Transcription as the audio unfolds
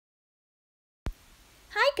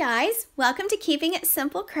Hi guys, welcome to Keeping It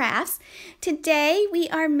Simple Crafts. Today we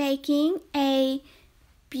are making a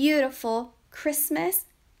beautiful Christmas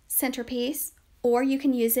centerpiece, or you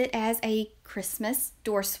can use it as a Christmas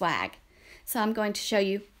door swag. So I'm going to show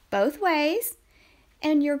you both ways,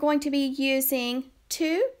 and you're going to be using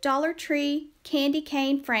two Dollar Tree candy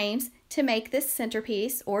cane frames to make this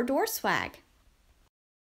centerpiece or door swag.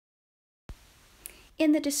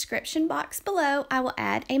 In the description box below, I will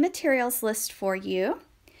add a materials list for you.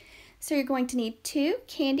 So you're going to need two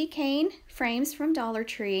candy cane frames from Dollar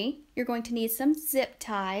Tree. You're going to need some zip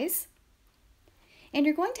ties. And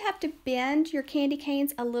you're going to have to bend your candy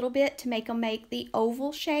canes a little bit to make them make the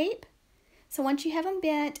oval shape. So once you have them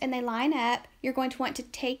bent and they line up, you're going to want to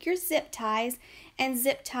take your zip ties and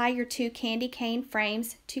zip tie your two candy cane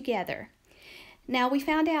frames together. Now we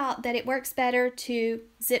found out that it works better to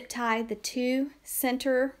zip tie the two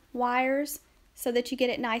center wires so that you get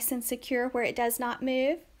it nice and secure where it does not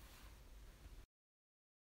move.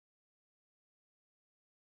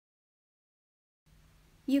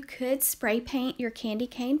 You could spray paint your candy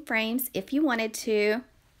cane frames if you wanted to.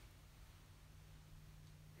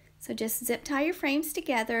 So just zip tie your frames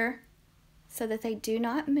together so that they do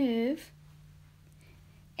not move.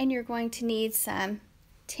 And you're going to need some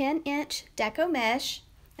 10-inch deco mesh,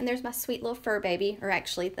 and there's my sweet little fur baby, or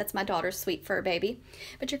actually that's my daughter's sweet fur baby.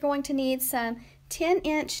 But you're going to need some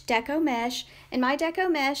 10-inch deco mesh, and my deco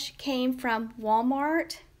mesh came from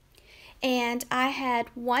Walmart, and I had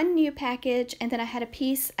one new package and then I had a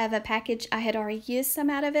piece of a package I had already used some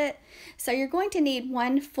out of it. So you're going to need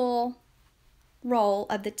one full roll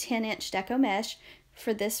of the 10-inch deco mesh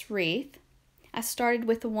for this wreath. I started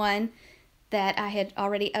with the one that I had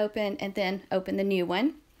already opened and then opened the new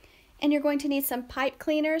one. And you're going to need some pipe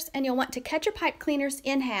cleaners, and you'll want to cut your pipe cleaners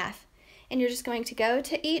in half. And you're just going to go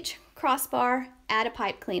to each crossbar, add a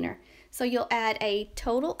pipe cleaner. So you'll add a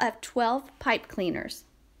total of 12 pipe cleaners.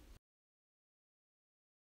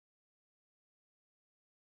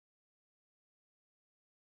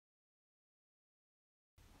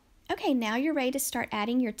 Okay, now you're ready to start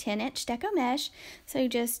adding your 10-inch deco mesh. So you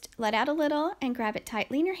just let out a little and grab it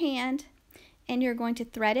tightly in your hand. And you're going to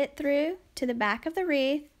thread it through to the back of the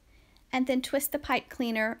wreath and then twist the pipe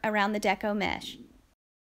cleaner around the deco mesh.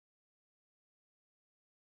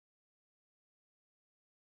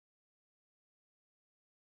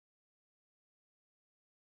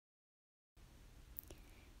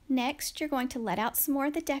 Next, you're going to let out some more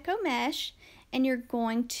of the deco mesh, and you're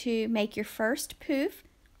going to make your first poof,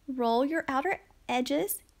 roll your outer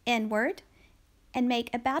edges inward, and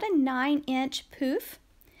make about a 9-inch poof.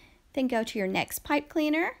 Then go to your next pipe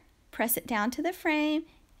cleaner, press it down to the frame,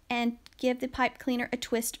 and give the pipe cleaner a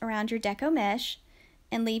twist around your deco mesh,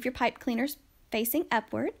 and leave your pipe cleaners facing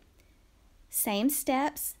upward. Same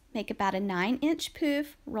steps, make about a 9-inch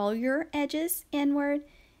poof, roll your edges inward,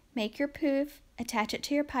 make your poof, attach it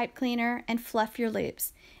to your pipe cleaner, and fluff your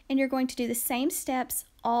loops. And you're going to do the same steps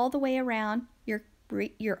all the way around your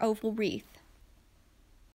oval wreath.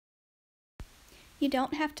 You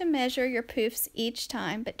don't have to measure your poofs each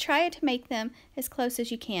time, but try to make them as close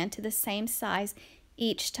as you can to the same size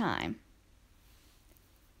each time.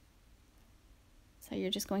 So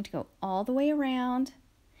you're just going to go all the way around,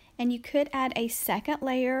 and you could add a second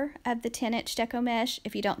layer of the 10-inch deco mesh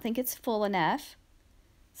if you don't think it's full enough.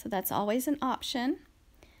 So that's always an option.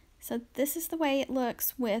 So this is the way it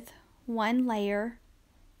looks with one layer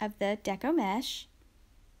of the deco mesh.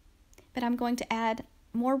 But I'm going to add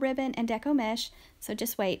more ribbon and deco mesh, so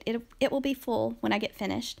just wait. It will be full when I get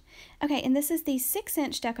finished. Okay, and this is the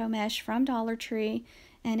 6-inch deco mesh from Dollar Tree,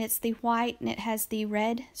 and it's the white and it has the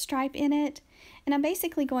red stripe in it. And I'm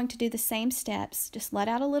basically going to do the same steps. Just let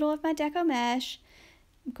out a little of my deco mesh.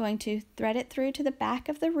 I'm going to thread it through to the back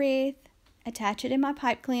of the wreath, attach it in my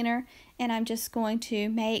pipe cleaner, and I'm just going to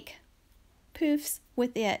make poofs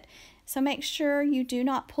with it. So make sure you do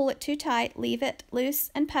not pull it too tight. Leave it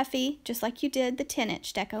loose and puffy, just like you did the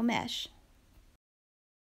 10-inch deco mesh.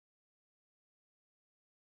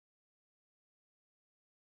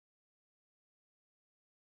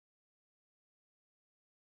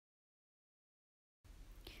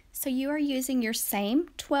 So you are using your same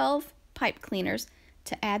 12 pipe cleaners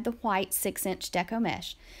to add the white 6-inch deco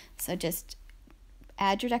mesh. So just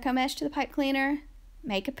add your deco mesh to the pipe cleaner,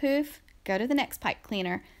 make a poof, go to the next pipe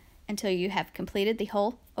cleaner until you have completed the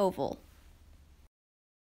whole oval.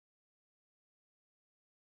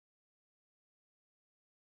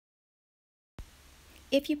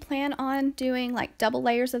 If you plan on doing like double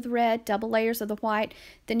layers of the red, double layers of the white,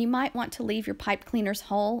 then you might want to leave your pipe cleaners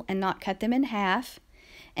whole and not cut them in half.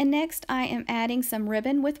 And next I am adding some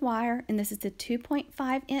ribbon with wire, and this is the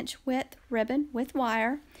 2.5-inch width ribbon with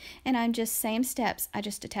wire. And I'm just same steps. I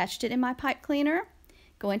just attached it in my pipe cleaner,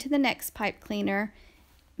 go into the next pipe cleaner,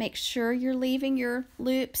 make sure you're leaving your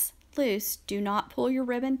loops loose. Do not pull your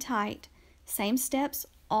ribbon tight. Same steps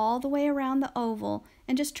all the way around the oval,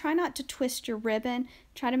 and just try not to twist your ribbon.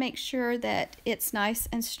 Try to make sure that it's nice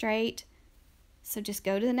and straight. So just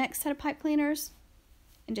go to the next set of pipe cleaners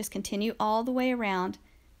and just continue all the way around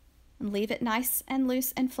and leave it nice and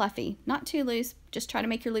loose and fluffy. Not too loose, just try to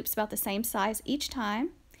make your loops about the same size each time.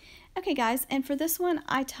 Okay guys, and for this one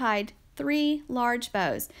I tied 3 large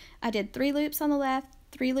bows. I did 3 loops on the left,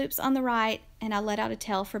 3 loops on the right, and I let out a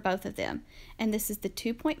tail for both of them. And this is the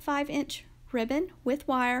 2.5-inch ribbon with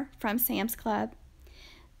wire from Sam's Club.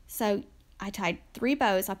 So I tied 3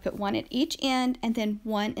 bows. I put 1 at each end and then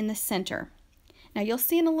 1 in the center. Now you'll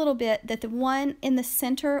see in a little bit that the one in the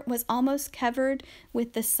center was almost covered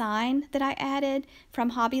with the sign that I added from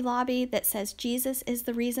Hobby Lobby that says Jesus is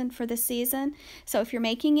the reason for the season. So if you're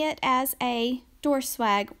making it as a door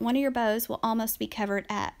swag, one of your bows will almost be covered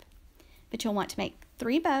up. But you'll want to make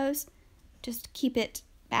 3 bows. Just keep it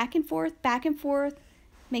back and forth,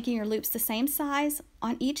 making your loops the same size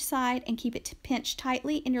on each side, and keep it pinched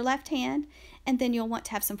tightly in your left hand. And then you'll want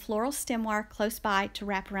to have some floral stem wire close by to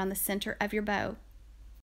wrap around the center of your bow.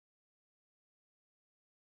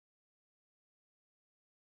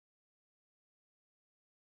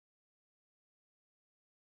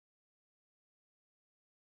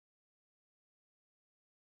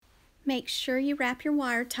 Make sure you wrap your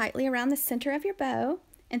wire tightly around the center of your bow,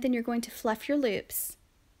 and then you're going to fluff your loops.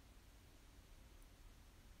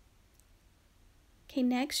 Okay,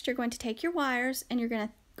 next you're going to take your wires and you're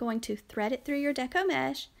going to thread it through your deco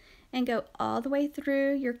mesh and go all the way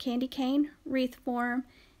through your candy cane wreath form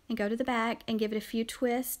and go to the back and give it a few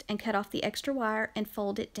twists and cut off the extra wire and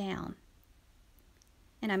fold it down.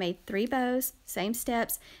 And I made 3 bows, same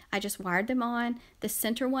steps. I just wired them on. The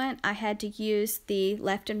center one, I had to use the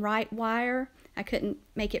left and right wire. I couldn't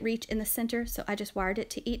make it reach in the center, so I just wired it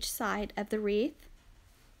to each side of the wreath.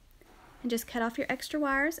 And just cut off your extra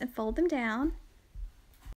wires and fold them down.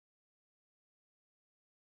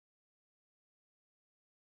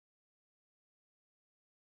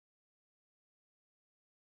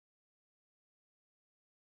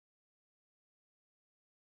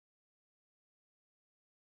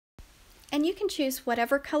 And you can choose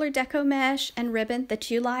whatever color deco mesh and ribbon that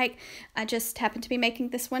you like. I just happen to be making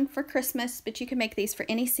this one for Christmas, but you can make these for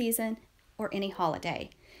any season or any holiday.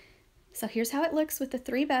 So here's how it looks with the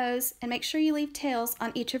 3 bows, and make sure you leave tails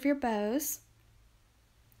on each of your bows.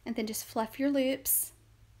 And then just fluff your loops.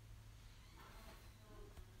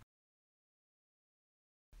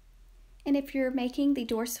 And if you're making the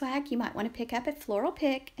door swag, you might want to pick up a floral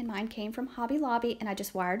pick, and mine came from Hobby Lobby, and I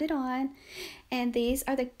just wired it on. And these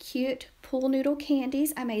are the cute pool noodle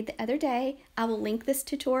candies I made the other day. I will link this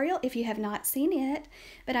tutorial if you have not seen it,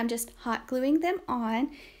 but I'm just hot gluing them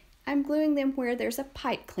on. I'm gluing them where there's a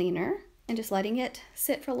pipe cleaner and just letting it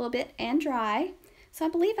sit for a little bit and dry. So I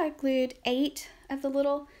believe I glued 8 of the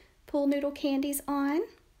little pool noodle candies on.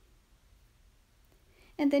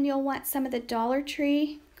 And then you'll want some of the Dollar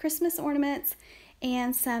Tree Christmas ornaments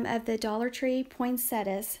and some of the Dollar Tree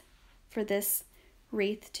poinsettias for this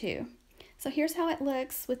wreath too. So here's how it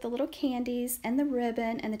looks with the little candies and the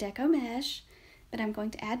ribbon and the deco mesh, but I'm going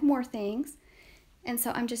to add more things. And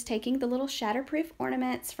so I'm just taking the little shatterproof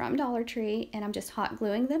ornaments from Dollar Tree and I'm just hot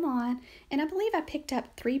gluing them on. And I believe I picked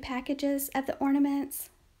up 3 packages of the ornaments.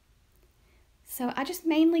 So I just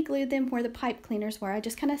mainly glued them where the pipe cleaners were. I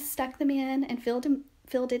just kind of stuck them in and filled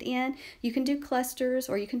it in. You can do clusters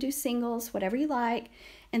or you can do singles, whatever you like.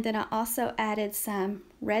 And then I also added some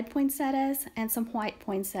red poinsettias and some white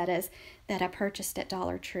poinsettias that I purchased at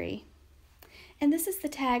Dollar Tree. And this is the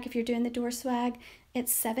tag if you're doing the door swag.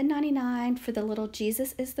 It's $7.99 for the little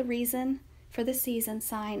Jesus is the reason for the season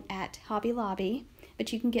sign at Hobby Lobby,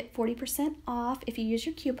 but you can get 40% off if you use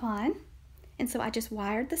your coupon. And so I just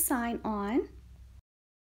wired the sign on.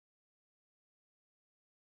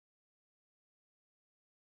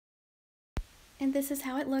 And this is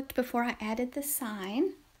how it looked before I added the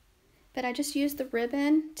sign. But I just used the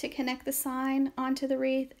ribbon to connect the sign onto the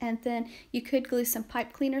wreath, and then you could glue some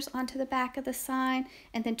pipe cleaners onto the back of the sign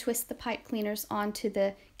and then twist the pipe cleaners onto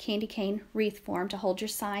the candy cane wreath form to hold your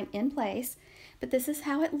sign in place. But this is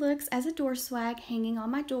how it looks as a door swag hanging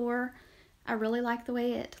on my door. I really like the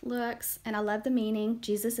way it looks, and I love the meaning.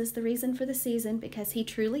 Jesus is the reason for the season because he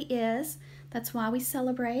truly is. That's why we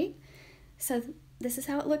celebrate. So this is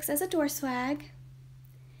how it looks as a door swag.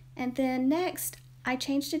 And then next, I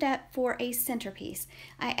changed it up for a centerpiece.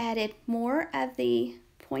 I added more of the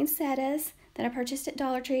poinsettias that I purchased at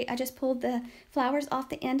Dollar Tree. I just pulled the flowers off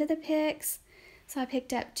the end of the picks. So I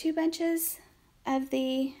picked up 2 bunches of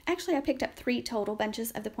actually I picked up 3 total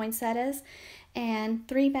bunches of the poinsettias and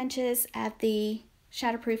 3 bunches of the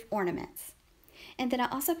shatterproof ornaments. And then I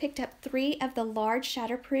also picked up 3 of the large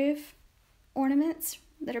shatterproof ornaments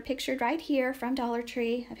that are pictured right here from Dollar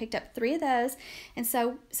Tree. I picked up 3 of those. And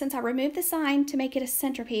so since I removed the sign to make it a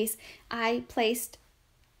centerpiece, I placed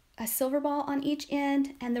a silver ball on each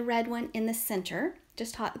end and the red one in the center.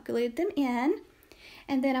 Just hot glued them in.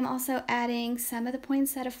 And then I'm also adding some of the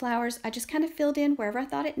poinsettia flowers. I just kind of filled in wherever I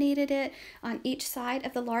thought it needed it on each side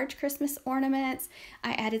of the large Christmas ornaments.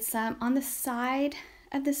 I added some on the side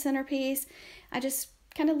of the centerpiece. I just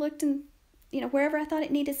kind of looked and, wherever I thought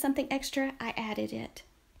it needed something extra, I added it.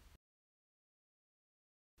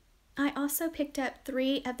 I also picked up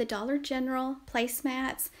 3 of the Dollar General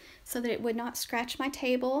placemats so that it would not scratch my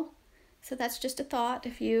table. So that's just a thought.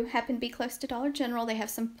 If you happen to be close to Dollar General, they have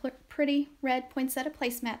some pretty red poinsettia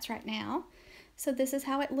placemats right now. So this is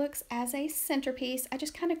how it looks as a centerpiece. I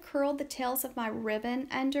just kind of curled the tails of my ribbon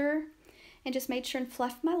under and just made sure and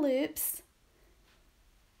fluffed my loops.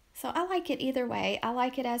 So I like it either way. I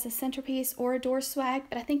like it as a centerpiece or a door swag,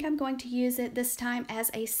 but I think I'm going to use it this time as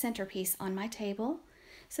a centerpiece on my table.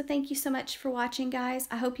 So thank you so much for watching, guys.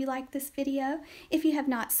 I hope you liked this video. If you have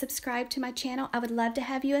not subscribed to my channel, I would love to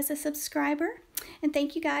have you as a subscriber. And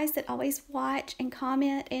thank you guys that always watch and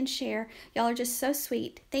comment and share. Y'all are just so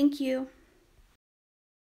sweet. Thank you.